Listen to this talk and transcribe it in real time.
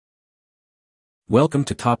Welcome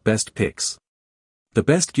to Top Best Picks. The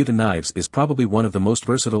best Gyuto Knives is probably one of the most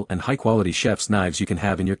versatile and high-quality chef's knives you can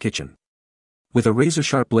have in your kitchen. With a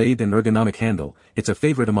razor-sharp blade and ergonomic handle, it's a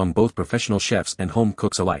favorite among both professional chefs and home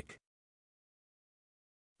cooks alike.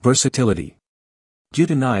 Versatility.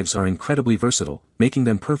 Gyuto knives are incredibly versatile, making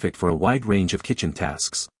them perfect for a wide range of kitchen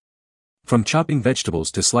tasks. From chopping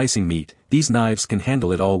vegetables to slicing meat, these knives can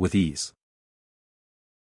handle it all with ease.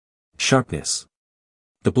 Sharpness.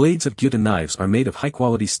 The blades of Gyuto knives are made of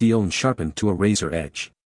high-quality steel and sharpened to a razor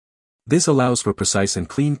edge. This allows for precise and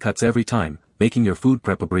clean cuts every time, making your food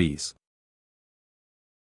prep a breeze.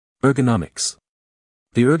 Ergonomics.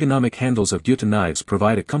 The ergonomic handles of Gyuto knives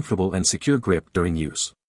provide a comfortable and secure grip during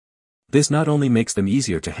use. This not only makes them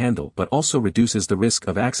easier to handle but also reduces the risk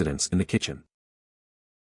of accidents in the kitchen.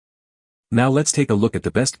 Now let's take a look at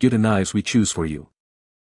the best Gyuto knives we choose for you.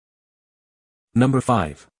 Number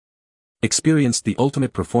 5. Experience the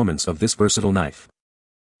ultimate performance of this versatile knife.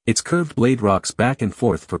 Its curved blade rocks back and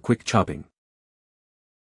forth for quick chopping.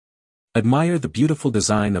 Admire the beautiful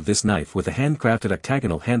design of this knife with a handcrafted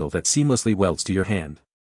octagonal handle that seamlessly welds to your hand.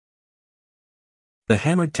 The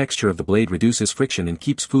hammered texture of the blade reduces friction and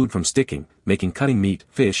keeps food from sticking, making cutting meat,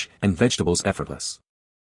 fish, and vegetables effortless.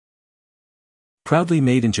 Proudly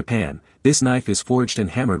made in Japan, this knife is forged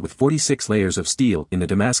and hammered with 46 layers of steel in the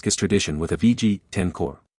Damascus tradition with a VG-10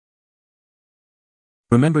 core.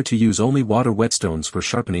 Remember to use only water whetstones for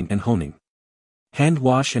sharpening and honing. Hand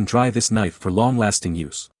wash and dry this knife for long-lasting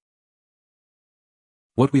use.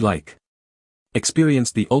 What we like.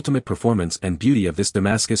 Experience the ultimate performance and beauty of this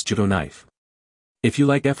Damascus Gyuto knife. If you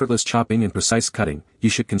like effortless chopping and precise cutting, you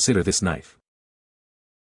should consider this knife.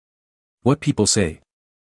 What people say.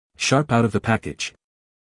 Sharp out of the package.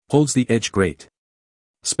 Holds the edge great.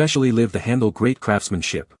 Specially live the handle great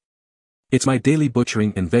craftsmanship. It's my daily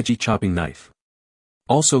butchering and veggie chopping knife.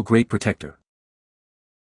 Also great protector.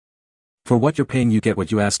 For what you're paying you get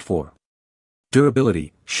what you asked for.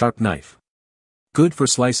 Durability, sharp knife. Good for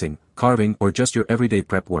slicing, carving or just your everyday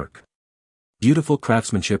prep work. Beautiful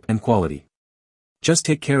craftsmanship and quality. Just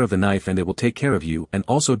take care of the knife and it will take care of you, and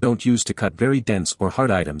also don't use to cut very dense or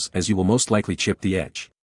hard items as you will most likely chip the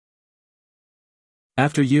edge.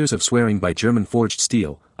 After years of swearing by German forged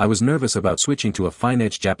steel, I was nervous about switching to a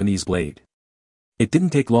fine-edged Japanese blade. It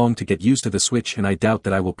didn't take long to get used to the switch, and I doubt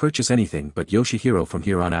that I will purchase anything but Yoshihiro from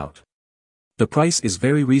here on out. The price is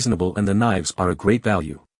very reasonable and the knives are a great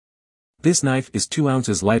value. This knife is 2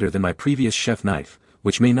 ounces lighter than my previous chef knife,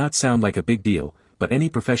 which may not sound like a big deal, but any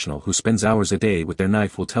professional who spends hours a day with their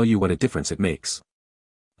knife will tell you what a difference it makes.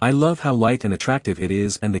 I love how light and attractive it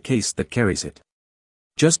is and the case that carries it.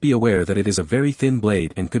 Just be aware that it is a very thin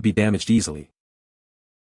blade and could be damaged easily.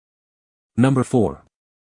 Number 4.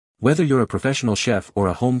 Whether you're a professional chef or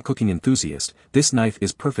a home cooking enthusiast, this knife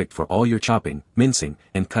is perfect for all your chopping, mincing,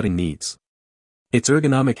 and cutting needs. Its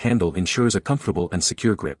ergonomic handle ensures a comfortable and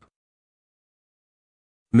secure grip.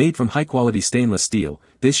 Made from high-quality stainless steel,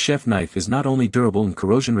 this chef knife is not only durable and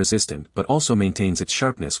corrosion-resistant but also maintains its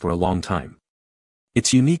sharpness for a long time.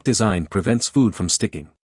 Its unique design prevents food from sticking.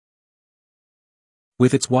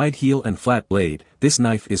 With its wide heel and flat blade, this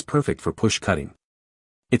knife is perfect for push cutting.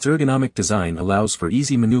 Its ergonomic design allows for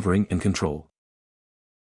easy maneuvering and control.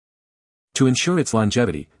 To ensure its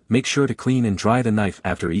longevity, make sure to clean and dry the knife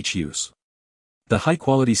after each use. The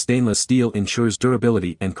high-quality stainless steel ensures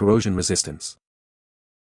durability and corrosion resistance.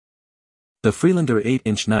 The Freelander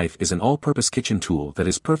 8-inch knife is an all-purpose kitchen tool that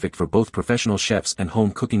is perfect for both professional chefs and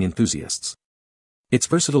home cooking enthusiasts. Its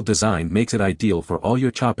versatile design makes it ideal for all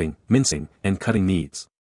your chopping, mincing, and cutting needs.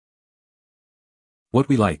 What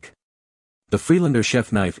we like. The Freelander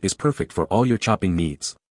chef knife is perfect for all your chopping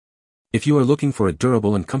needs. If you are looking for a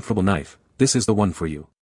durable and comfortable knife, this is the one for you.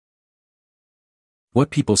 What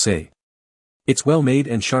people say. It's well made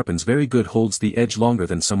and sharpens very good, holds the edge longer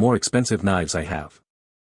than some more expensive knives I have.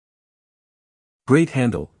 Great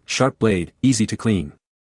handle, sharp blade, easy to clean.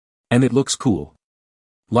 And it looks cool.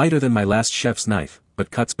 Lighter than my last chef's knife,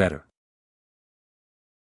 but cuts better.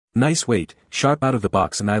 Nice weight, sharp out of the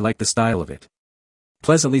box, and I like the style of it.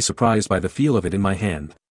 Pleasantly surprised by the feel of it in my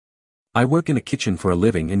hand. I work in a kitchen for a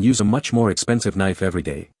living and use a much more expensive knife every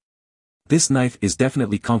day. This knife is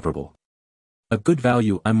definitely comparable. A good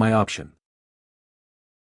value, I'm my option.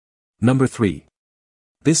 Number 3.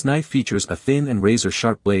 This knife features a thin and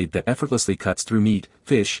razor-sharp blade that effortlessly cuts through meat,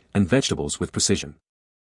 fish, and vegetables with precision.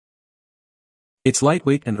 Its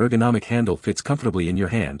lightweight and ergonomic handle fits comfortably in your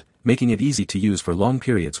hand, making it easy to use for long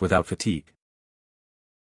periods without fatigue.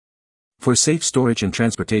 For safe storage and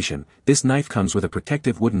transportation, this knife comes with a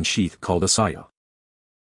protective wooden sheath called a saya.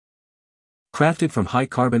 Crafted from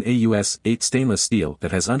high-carbon AUS-8 stainless steel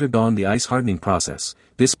that has undergone the ice-hardening process,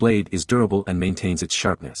 this blade is durable and maintains its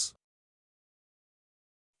sharpness.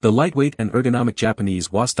 The lightweight and ergonomic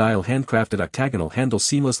Japanese wa-style handcrafted octagonal handle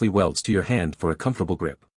seamlessly welds to your hand for a comfortable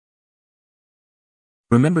grip.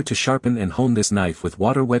 Remember to sharpen and hone this knife with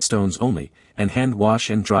water whetstones only, and hand wash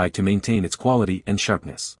and dry to maintain its quality and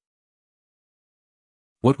sharpness.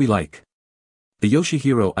 What we like. The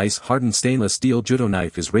Yoshihiro ice-hardened stainless steel Gyuto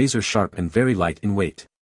knife is razor-sharp and very light in weight.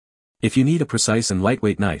 If you need a precise and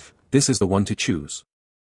lightweight knife, this is the one to choose.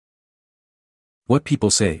 What people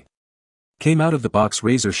say. Came out of the box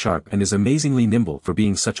razor-sharp and is amazingly nimble for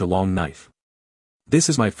being such a long knife. This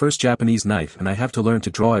is my first Japanese knife and I have to learn to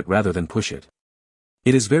draw it rather than push it.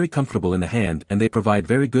 It is very comfortable in the hand and they provide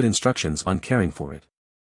very good instructions on caring for it.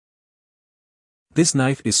 This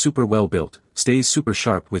knife is super well built, stays super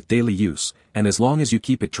sharp with daily use, and as long as you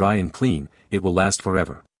keep it dry and clean, it will last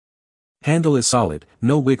forever. Handle is solid,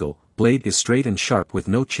 no wiggle, blade is straight and sharp with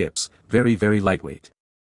no chips, very lightweight.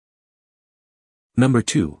 Number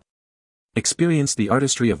 2. Experience the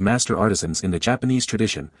artistry of master artisans in the Japanese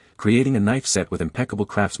tradition, creating a knife set with impeccable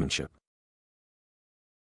craftsmanship.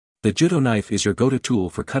 The Gyuto knife is your go-to tool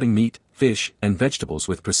for cutting meat, fish, and vegetables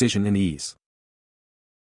with precision and ease.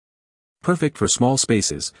 Perfect for small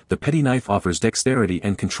spaces, the petty knife offers dexterity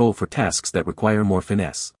and control for tasks that require more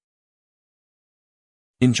finesse.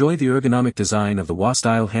 Enjoy the ergonomic design of the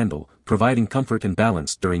wa-style handle, providing comfort and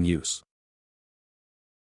balance during use.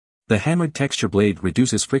 The hammered texture blade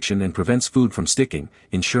reduces friction and prevents food from sticking,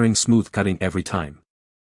 ensuring smooth cutting every time.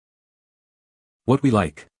 What we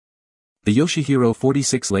like. The Yoshihiro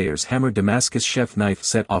 46 layers hammered Damascus chef knife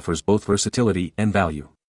set offers both versatility and value.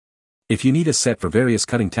 If you need a set for various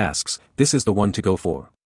cutting tasks, this is the one to go for.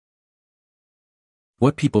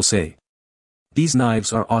 What people say. These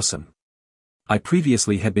knives are awesome. I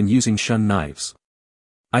previously had been using shun knives.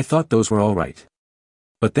 I thought those were alright.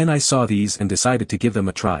 But then I saw these and decided to give them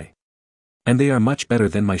a try. And they are much better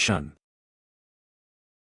than my shun.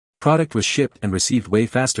 Product was shipped and received way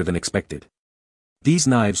faster than expected. These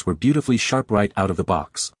knives were beautifully sharp right out of the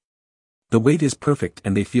box. The weight is perfect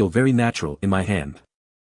and they feel very natural in my hand.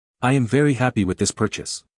 I am very happy with this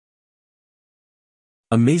purchase.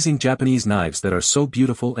 Amazing Japanese knives that are so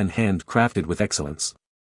beautiful and hand-crafted with excellence.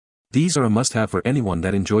 These are a must-have for anyone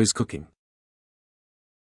that enjoys cooking.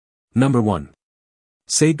 Number 1.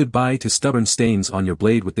 Say goodbye to stubborn stains on your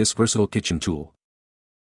blade with this versatile kitchen tool.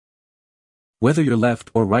 Whether you're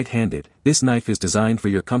left or right-handed, this knife is designed for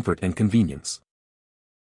your comfort and convenience.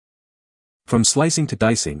 From slicing to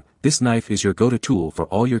dicing, this knife is your go-to tool for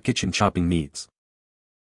all your kitchen chopping needs.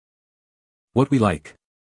 What we like.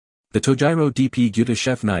 The TOJIRO DP Gyuto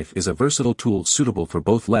chef knife is a versatile tool suitable for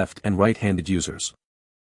both left and right-handed users.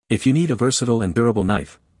 If you need a versatile and durable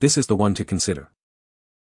knife, this is the one to consider.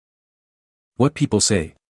 What people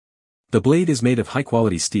say. The blade is made of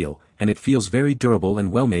high-quality steel, and it feels very durable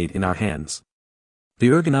and well-made in our hands. The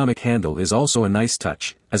ergonomic handle is also a nice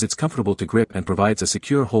touch, as it's comfortable to grip and provides a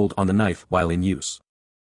secure hold on the knife while in use.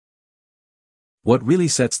 What really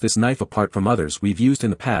sets this knife apart from others we've used in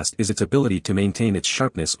the past is its ability to maintain its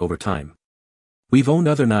sharpness over time. We've owned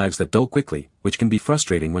other knives that dull quickly, which can be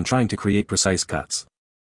frustrating when trying to create precise cuts.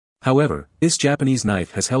 However, this Japanese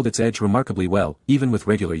knife has held its edge remarkably well, even with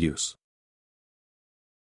regular use.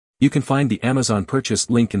 You can find the Amazon purchase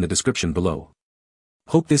link in the description below.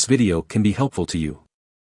 Hope this video can be helpful to you.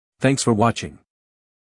 Thanks for watching.